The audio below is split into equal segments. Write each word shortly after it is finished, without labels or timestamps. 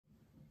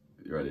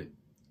You ready?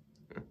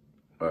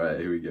 All right,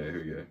 here we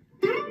go.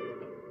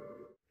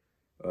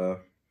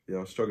 Yeah, I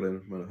was struggling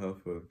with mental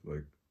health for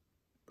like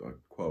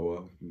quite a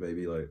while.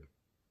 Maybe like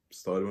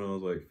started when I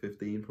was like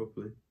 15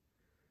 probably.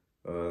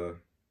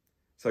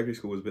 Secondary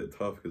school was a bit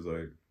tough because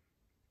like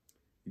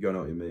you're going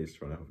out with your mates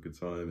trying to have a good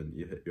time and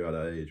you're at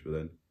that age, but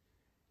then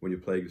when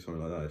you're playing with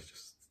something like that, it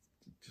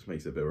just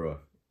makes it a bit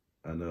rough.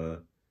 And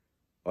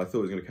I thought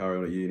it was going to carry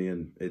on at uni,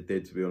 and it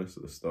did, to be honest,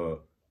 at the start.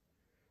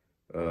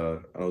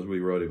 And I was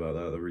really worried about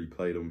that. That really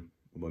played on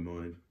my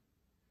mind.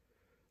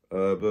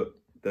 But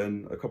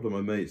then a couple of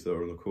my mates that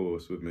were on the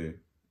course with me,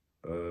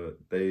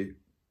 they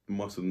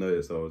must have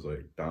noticed I was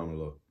like down a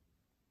lot.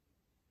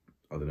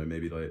 I don't know,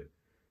 maybe like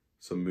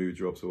some mood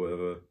drops or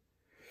whatever.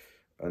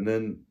 And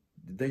then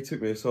they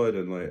took me aside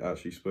and like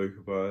actually spoke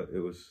about it. It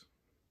was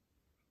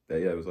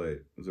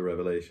a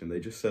revelation. They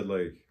just said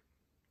like,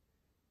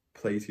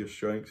 play to your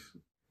strengths.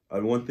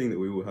 And one thing that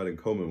we all had in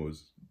common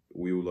was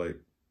we all like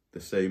the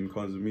same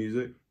kinds of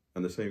music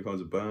and the same kinds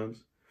of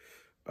bands.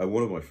 And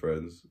one of my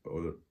friends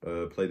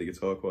played the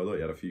guitar quite a lot.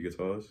 He had a few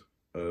guitars.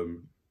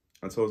 And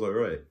so I was like,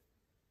 right,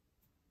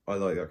 I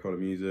like that kind of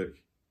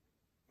music.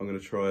 I'm going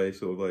to try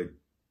sort of like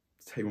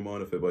take my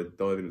mind off it by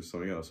diving into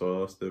something else. So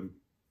I asked him,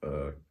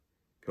 can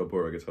I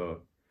borrow a guitar?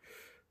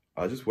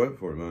 I just went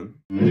for it, man.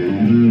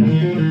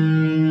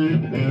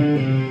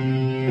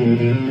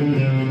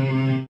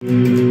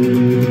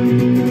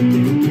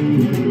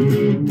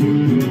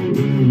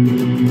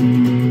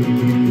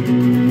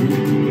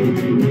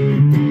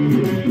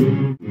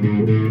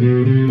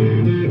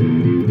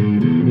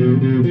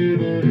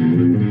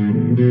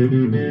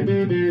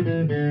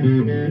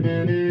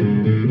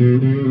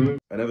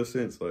 And ever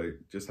since, like,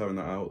 just having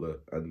that outlet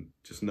and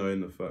just knowing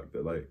the fact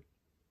that, like,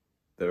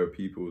 there are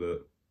people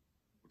that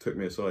took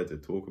me aside to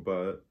talk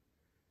about it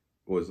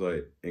was,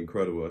 like,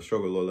 incredible. I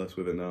struggle a lot less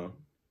with it now.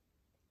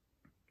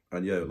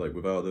 And yeah, like,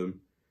 without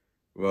them,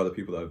 without the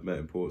people that I've met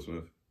in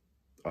Portsmouth,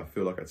 I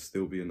feel like I'd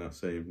still be in that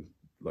same,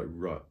 like,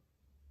 rut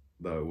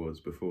that I was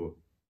before.